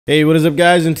Hey, what is up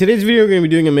guys? In today's video we're going to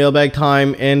be doing a mailbag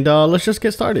time, and let's just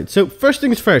get started. So first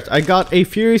things first, I got a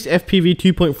FuriousFPV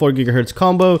 2.4 gigahertz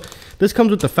combo. This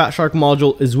comes with the Hakcrc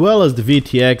module as well as the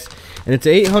VTX, and it's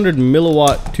 800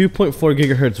 milliwatt 2.4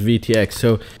 gigahertz VTX.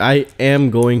 So I am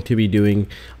going to be doing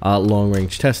long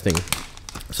range testing.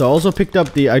 So I also picked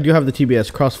up I do have the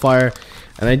TBS Crossfire,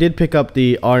 and I did pick up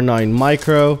the R9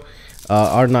 Micro,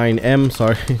 R9M,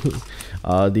 sorry.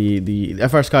 The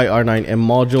Hakcrc R9M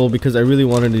module, because I really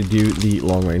wanted to do the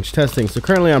long range testing. So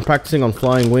currently I'm practicing on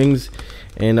flying wings,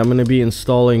 and I'm going to be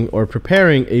installing or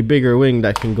preparing a bigger wing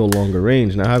that can go longer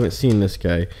range. Now I haven't seen this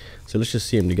guy, so let's just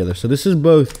see them together. So this is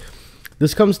both,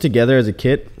 this comes together as a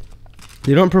kit.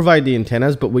 They don't provide the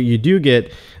antennas, but what you do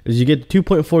get is you get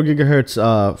 2.4 gigahertz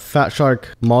Hakcrc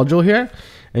module here,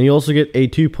 and you also get a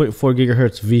 2.4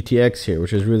 gigahertz VTX here,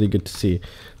 which is really good to see.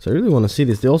 So I really want to see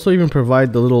this. They also even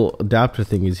provide the little adapter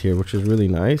thingies here, which is really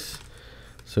nice.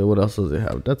 So what else does it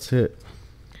have? That's it.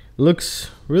 Looks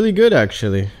really good,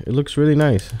 actually. It looks really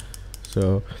nice.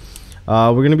 So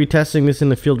we're going to be testing this in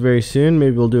the field very soon.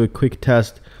 Maybe we'll do a quick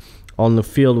test on the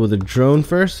field with a drone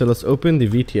first. So let's open the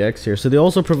VTX here. So they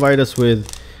also provide us with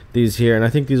these here, and I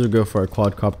think these will go for our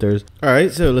quadcopters. All right,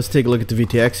 so let's take a look at the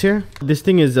VTX here. This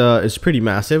thing is pretty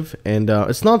massive, and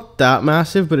it's not that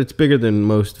massive, but it's bigger than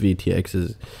most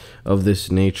VTXs of this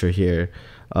nature here.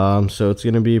 So it's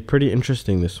going to be pretty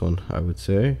interesting, this one, I would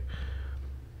say.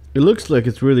 It looks like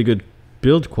it's really good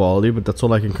build quality, but that's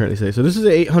all I can currently say. So this is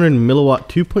an 800 milliwatt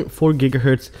 2.4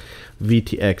 gigahertz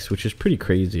VTX, which is pretty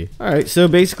crazy. All right, so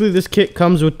basically this kit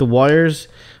comes with the wires,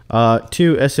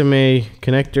 two SMA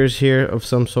connectors here of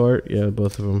some sort. Yeah,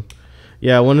 both of them.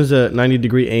 Yeah, one is a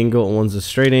 90-degree angle and one's a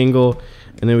straight angle.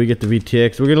 And then we get the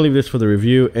VTX. We're gonna leave this for the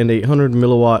review, and 800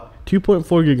 milliwatt 2.4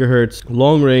 gigahertz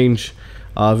long range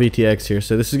VTX here.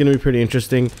 So this is gonna be pretty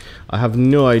interesting. I have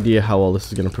no idea how well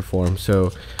this is gonna perform.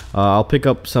 So I'll pick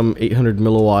up some 800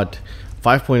 milliwatt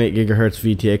 5.8 gigahertz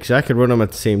VTX. I could run them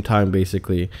at the same time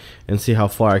basically and see how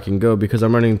far I can go, because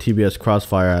I'm running TBS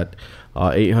Crossfire at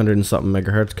 800 and something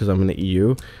megahertz because I'm in the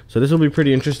EU. So this will be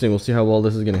pretty interesting. We'll see how well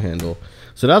this is going to handle.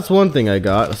 So that's one thing I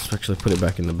got. Let's actually put it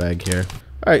back in the bag here.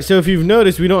 All right, so if you've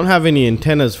noticed, we don't have any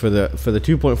antennas for the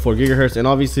 2.4 gigahertz, and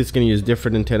obviously it's going to use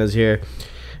different antennas here.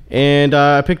 And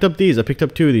I picked up these. I picked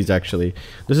up two of these actually.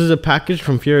 This is a package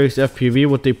from FuriousFPV.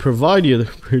 What they provide you,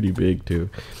 they're pretty big too.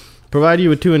 Provide you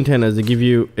with two antennas. They give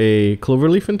you a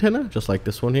cloverleaf antenna, just like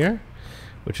this one here,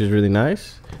 which is really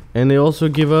nice. And they also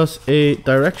give us a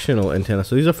directional antenna.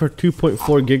 So these are for 2.4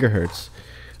 gigahertz,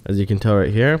 as you can tell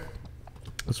right here.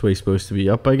 This way it's supposed to be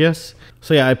up, I guess.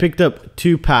 So yeah, I picked up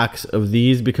two packs of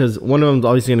these because one of them is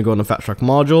obviously going to go on the Hakcrc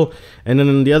module, and then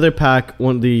in the other pack,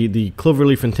 the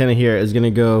cloverleaf antenna here is going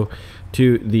to go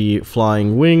to the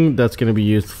flying wing that's going to be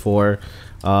used for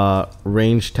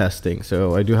range testing.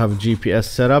 So I do have a GPS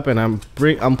set up, and I'm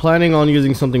planning on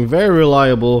using something very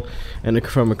reliable and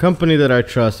from a company that I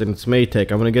trust, and it's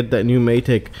Maytec. I'm gonna get that new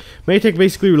Maytec. Maytec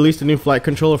basically released a new flight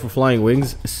controller for flying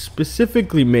wings,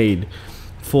 specifically made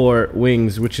for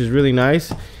wings, which is really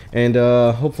nice. And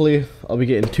hopefully I'll be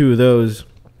getting two of those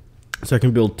so I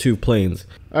can build two planes.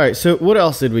 Alright, so what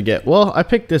else did we get? Well, I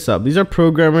picked this up. These are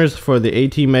programmers for the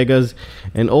AT Megas,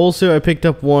 and also I picked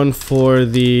up one for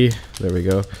the, there we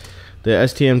go, the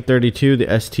STM32,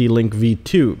 the ST-Link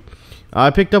V2. I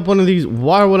picked up one of these.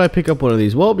 Why would I pick up one of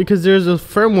these? Well, because there's a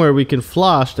firmware we can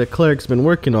flash that Cleric's been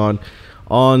working on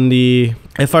the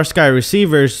Hakcrc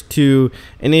receivers to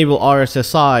enable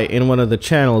RSSI in one of the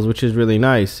channels, which is really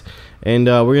nice. And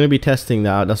we're going to be testing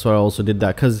that. That's why I also did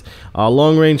that, because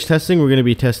long range testing, I'm going to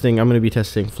be testing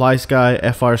FlySky,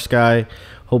 Hakcrc,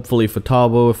 hopefully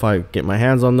Fotabo if I get my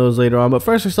hands on those later on. But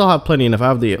first, I still have plenty enough. I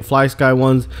have the FlySky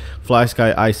ones,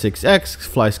 FlySky i6X,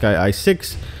 FlySky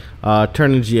i6,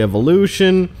 Turnigy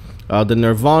Evolution, the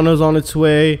Nirvana's on its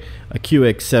way, a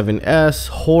QX7S,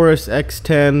 Horus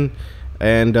X10,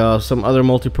 and some other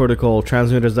multi-protocol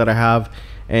transmitters that I have.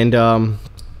 And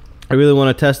I really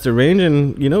want to test the range,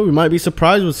 and you know, we might be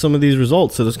surprised with some of these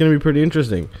results, so that's going to be pretty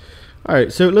interesting.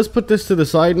 Alright, so let's put this to the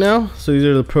side now. So these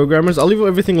are the programmers. I'll leave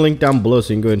everything linked down below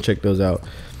so you can go ahead and check those out.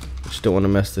 Just don't want to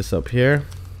mess this up here.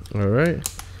 Alright,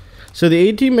 so the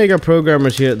 18 mega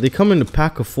programmers here, they come in a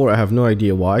pack of 4. I have no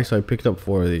idea why, so I picked up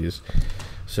 4 of these.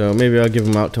 So maybe I'll give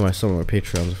them out to some of my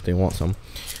Patreons if they want some.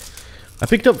 I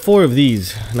picked up 4 of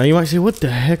these. Now you might say, what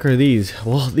the heck are these?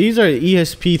 Well, these are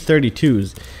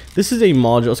ESP32s. This is a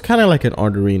module. It's kind of like an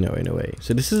Arduino in a way.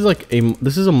 So this is a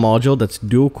module that's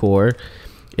dual core.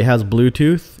 It has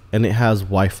Bluetooth and it has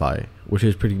Wi-Fi, which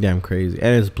is pretty damn crazy.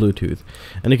 And it's Bluetooth,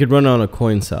 and it could run on a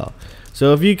coin cell.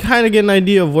 So if you kind of get an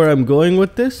idea of where I'm going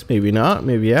with this, maybe not,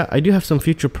 maybe yeah, I do have some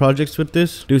future projects with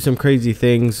this, do some crazy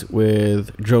things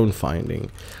with drone finding.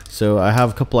 So I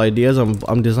have a couple ideas.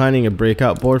 I'm designing a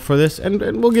breakout board for this, and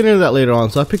we'll get into that later on.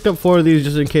 So I picked up 4 of these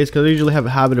just in case, because I usually have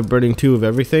a habit of burning 2 of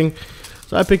everything.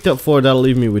 So I picked up 4. That'll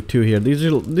leave me with 2 here.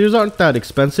 These aren't that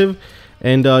expensive.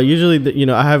 And usually, you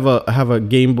know, I have a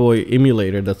Game Boy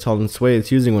emulator that's on its way.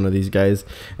 It's using one of these guys,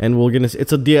 and it's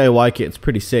a DIY kit. It's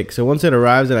pretty sick. So once it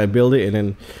arrives and I build it and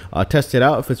then test it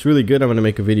out, if it's really good, I'm gonna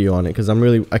make a video on it because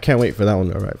I can't wait for that one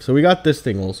to arrive. So we got this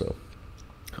thing also.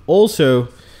 Also,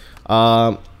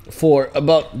 for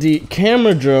about the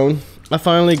camera drone, I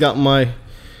finally got my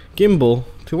gimbal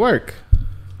to work.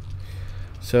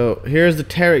 So here's the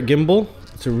Terek Gimbal.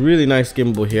 It's a really nice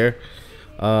gimbal here.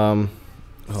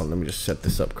 Oh, let me just set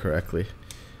this up correctly.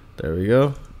 There we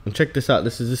go. And check this out.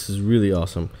 This is really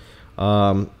awesome.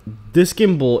 This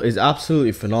gimbal is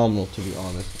absolutely phenomenal, to be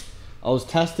honest. I was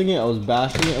testing it. I was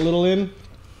bashing it a little in.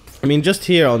 I mean, just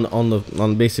here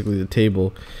on basically the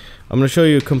table. I'm gonna show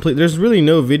you complete. There's really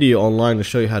no video online to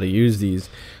show you how to use these,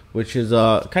 which is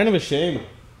kind of a shame.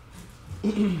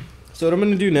 So what I'm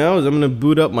gonna do now is I'm gonna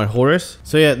boot up my Horus.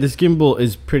 So yeah, this gimbal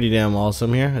is pretty damn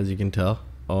awesome here, as you can tell.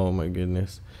 Oh my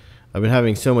goodness. I've been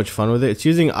having so much fun with it. It's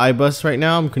using iBus right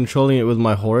now. I'm controlling it with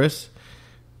my Horus,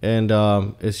 and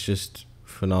it's just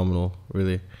phenomenal,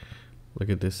 really. Look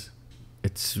at this.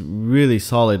 It's really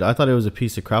solid. I thought it was a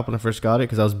piece of crap when I first got it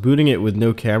because I was booting it with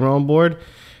no camera on board,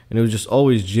 and it was just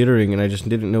always jittering, and I just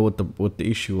didn't know what the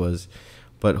issue was.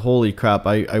 But holy crap,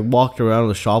 I walked around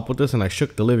the shop with this, and I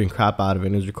shook the living crap out of it,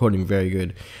 and it was recording very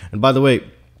good. And by the way,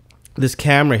 this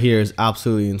camera here is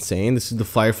absolutely insane. This is the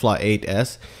Firefly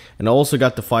 8S. And I also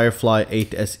got the Firefly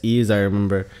 8SE, as I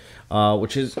remember,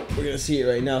 which is, we're going to see it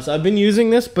right now. So I've been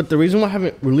using this, but the reason why I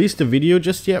haven't released a video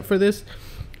just yet for this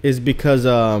is because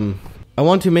I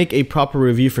want to make a proper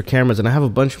review for cameras, and I have a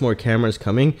bunch more cameras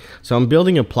coming. So I'm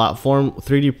building a platform,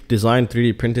 3D designed,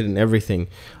 3D printed and everything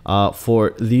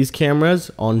for these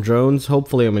cameras on drones.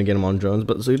 Hopefully I'm going to get them on drones,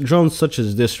 but so drones such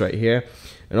as this right here.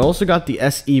 And I also got the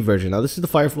SE version. Now this is the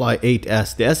Firefly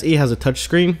 8S. The SE has a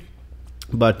touchscreen,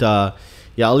 but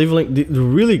yeah, I'll leave a link. They're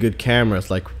really good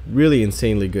cameras, like really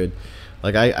insanely good.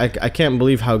 Like I can't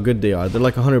believe how good they are. They're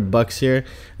like $100 here,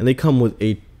 and they come with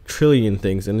a trillion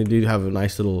things, and they do have a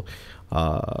nice little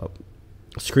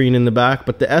screen in the back.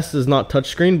 But the S is not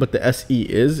touchscreen, but the SE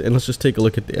is. And let's just take a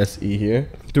look at the SE here.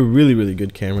 They're really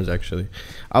good cameras, actually.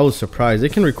 I was surprised. They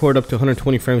can record up to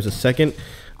 120 frames a second,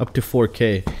 up to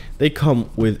 4K. They come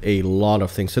with a lot of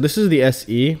things. So this is the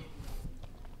SE.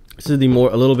 This is the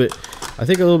a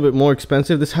little bit more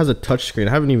expensive. This has a touch screen.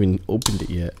 I haven't even opened it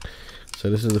yet.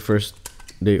 So this is the first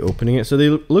day opening it. So they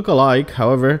look alike.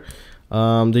 However,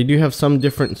 they do have some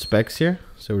different specs here.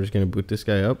 So we're just going to boot this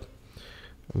guy up.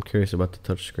 I'm curious about the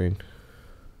touch screen.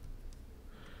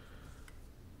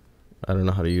 I don't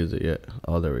know how to use it yet.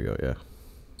 Oh, there we go. Yeah.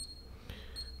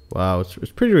 Wow,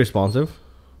 it's pretty responsive,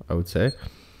 I would say.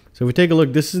 So if we take a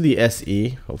look, this is the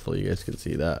SE. Hopefully you guys can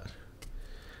see that.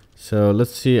 So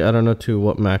let's see, I don't know to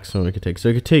what maximum we could take. So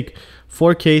it could take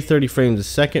 4K 30 frames a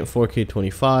second, 4K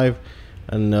 25,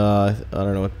 and I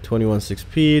don't know,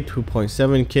 21.6p,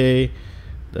 2.7K.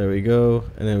 There we go.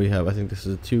 And then we have, I think this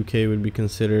is a 2K would be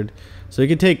considered. So you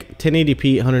could take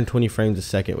 1080p, 120 frames a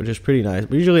second, which is pretty nice.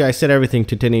 But usually I set everything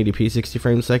to 1080p, 60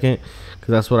 frames a second,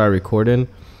 because that's what I record in.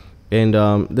 And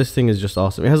this thing is just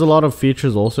awesome. It has a lot of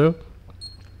features also.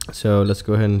 So let's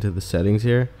go ahead into the settings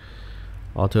here.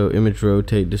 Auto image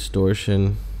rotate,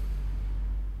 distortion,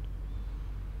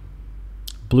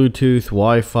 Bluetooth,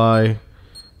 Wi-Fi,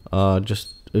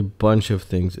 just a bunch of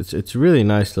things. It's really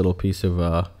nice little piece of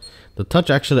the touch.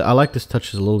 Actually, I like this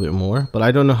touch a little bit more, but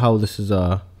I don't know how this is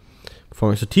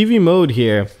performing. So TV mode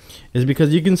here is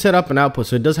because you can set up an output.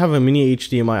 So it does have a mini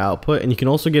HDMI output, and you can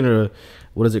also get a,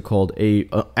 what is it called, a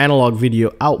analog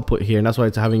video output here, and that's why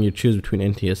it's having you choose between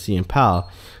NTSC and PAL.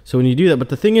 So when you do that, but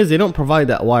the thing is, they don't provide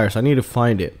that wire, so I need to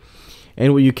find it.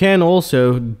 And what you can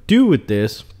also do with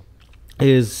this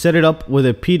is set it up with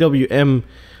a PWM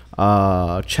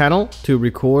channel to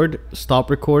record, stop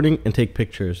recording, and take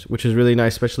pictures, which is really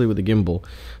nice, especially with the gimbal.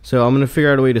 So I'm gonna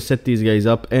figure out a way to set these guys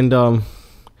up, and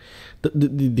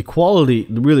the quality,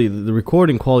 really, the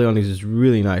recording quality on these is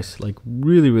really nice, like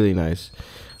really nice.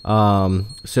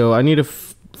 So I need to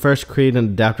first create an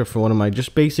adapter for one of my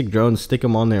just basic drones, stick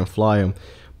them on there and fly them.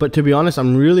 But to be honest,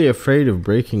 I'm really afraid of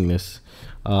breaking this,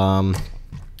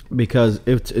 because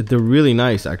they're really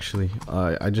nice, actually.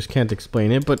 I just can't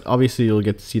explain it, but obviously you'll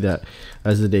get to see that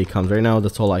as the day comes. Right now,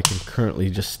 that's all I can currently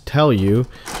just tell you,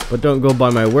 but don't go by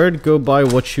my word, go by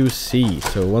what you see.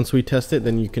 So once we test it,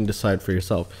 then you can decide for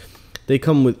yourself. They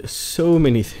come with so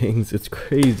many things. It's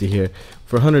crazy here.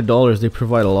 For $100, they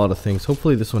provide a lot of things.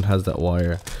 Hopefully this one has that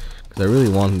wire, because I really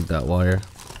wanted that wire.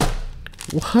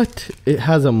 What? It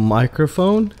has a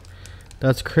microphone?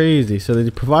 That's crazy. So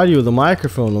they provide you with a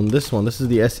microphone on this one. This is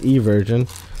the SE version.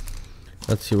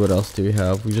 Let's see, what else do we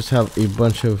have? We just have a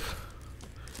bunch of...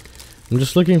 I'm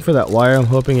just looking for that wire. I'm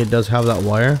hoping it does have that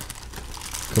wire.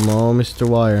 Come on, Mr.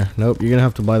 Wire. Nope, you're gonna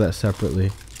have to buy that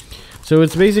separately. So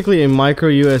it's basically a micro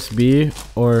USB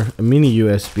or a mini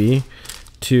USB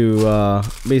to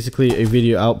basically a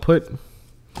video output.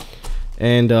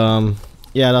 And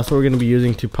yeah, that's what we're gonna be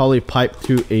using to probably pipe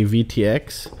through a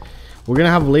VTX. We're gonna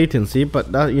have latency,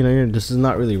 but that, you know, this is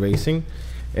not really racing.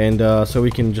 And so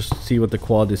we can just see what the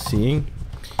quad is seeing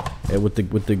with the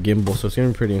gimbal. So it's gonna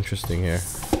be pretty interesting here.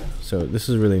 So this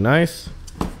is really nice.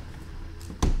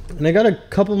 And I got a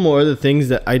couple more other things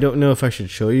that I don't know if I should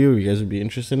show you. You guys would be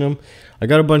interested in them. I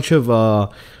got a bunch of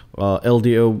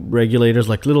LDO regulators,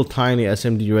 like little tiny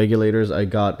SMD regulators. I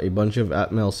got a bunch of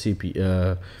Atmel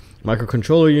CPU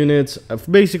microcontroller units,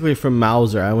 basically from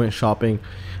Mauser. I went shopping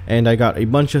and I got a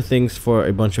bunch of things for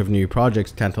a bunch of new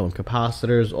projects, tantalum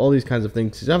capacitors, all these kinds of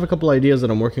things. I have a couple ideas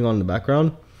that I'm working on in the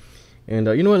background. And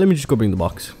you know what, let me just go bring the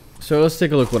box. So let's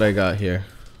take a look what I got here.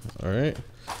 All right.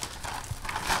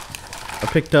 I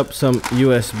picked up some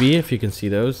USB, if you can see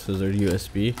those. Those are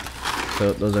USB.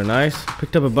 So those are nice.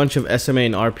 Picked up a bunch of SMA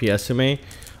and RP SMA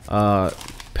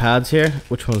pads here.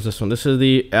 Which one is this one? This is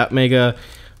the Atmega.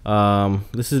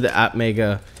 This is the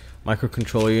Atmega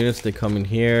microcontroller units. They come in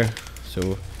here.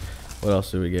 So what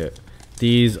else do we get?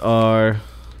 These are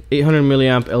 800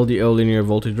 milliamp LDO linear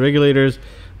voltage regulators.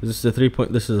 This is the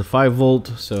this is a 5 volt.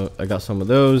 So I got some of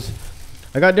those.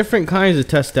 I got different kinds to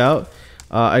test out.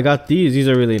 I got these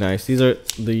are really nice. These are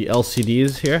the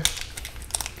LCDs here.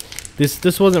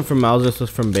 This wasn't from Mauser, this was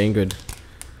from Banggood.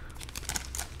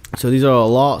 So these are a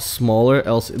lot smaller.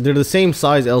 They're the same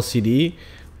size LCD,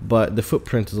 but the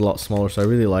footprint is a lot smaller. So I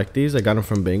really like these. I got them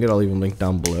from Banggood. I'll even link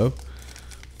down below.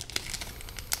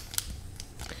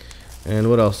 And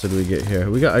what else did we get here?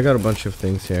 I got a bunch of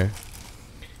things here.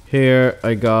 Here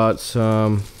I got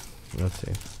some. Let's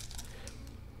see.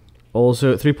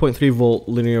 Also 3.3 volt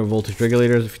linear voltage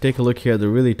regulators. If you take a look here, they're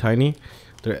really tiny.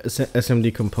 They're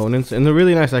SMD components and they're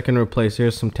really nice. I can replace.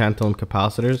 Here's some tantalum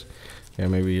capacitors. Yeah,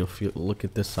 maybe you'll look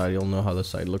at this side, you'll know how this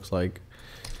side looks like.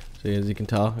 So as you can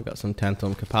tell, I got some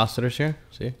tantalum capacitors here.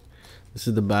 See, this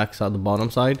is the back side, the bottom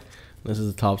side. This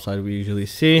is the top side we usually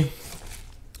see.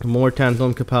 More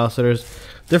tantalum capacitors,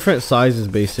 different sizes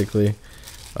basically.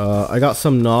 I got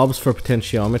some knobs for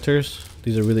potentiometers.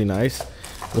 These are really nice.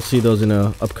 We'll see those in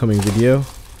an upcoming video.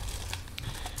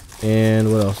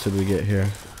 And what else did we get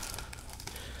here?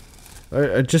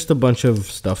 Just a bunch of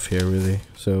stuff here, really.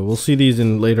 So we'll see these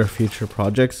in later future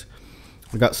projects.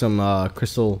 We got some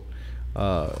crystal,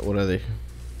 what are they?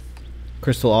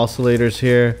 Crystal oscillators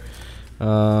here.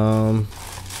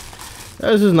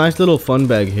 There's this nice little fun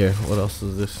bag here. What else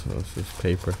is this? Oh, this is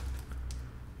paper.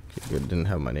 Okay, good, didn't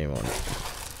have my name on it.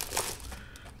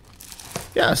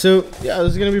 Yeah, so yeah,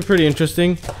 this is gonna be pretty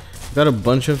interesting. Got a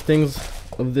bunch of things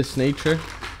of this nature.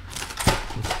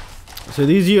 So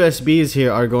these USBs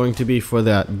here are going to be for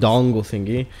that dongle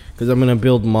thingy, because I'm gonna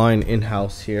build mine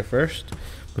in-house here first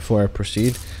before I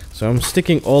proceed. So I'm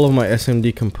sticking all of my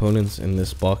SMD components in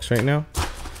this box right now.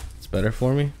 It's better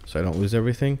for me, so I don't lose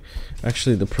everything.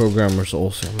 Actually, the programmers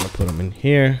also, I'm gonna put them in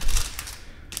here.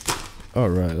 All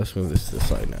right, let's move this to the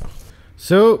side now.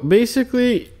 So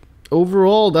basically,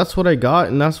 overall, that's what I got,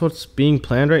 and that's what's being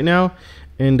planned right now.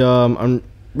 And I'm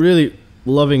really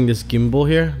loving this gimbal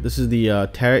here. This is the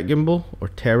Terek Gimbal, or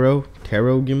Taro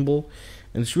Gimbal,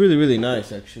 and it's really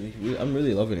nice actually. I'm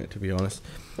really loving it, to be honest.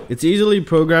 It's easily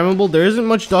programmable. There isn't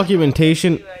much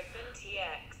documentation.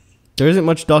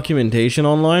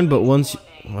 Online, but once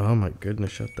oh my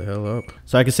goodness, shut the hell up.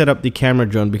 So I can set up the camera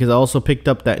drone, because I also picked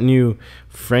up that new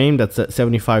frame. That's that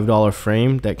 $75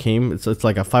 frame that came. It's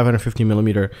like a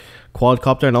 550mm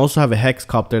quadcopter, and I also have a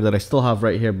Hakcrc that I still have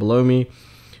right here below me,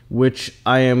 which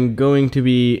I am going to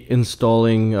be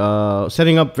installing,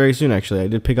 setting up very soon actually. I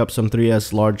did pick up some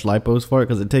 3S large lipos for it,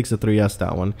 because it takes a 3S,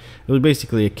 that one. It was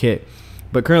basically a kit.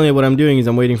 But currently what I'm doing is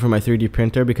I'm waiting for my 3D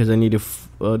printer, because I need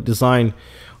to design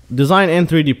and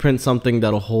 3D print something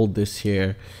that'll hold this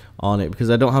here on it, because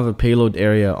I don't have a payload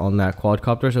area on that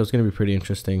quadcopter, so it's going to be pretty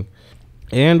interesting.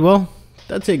 And well,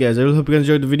 that's it guys. I really hope you guys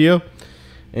enjoyed the video,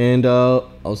 and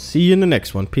I'll see you in the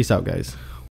next one. Peace out guys.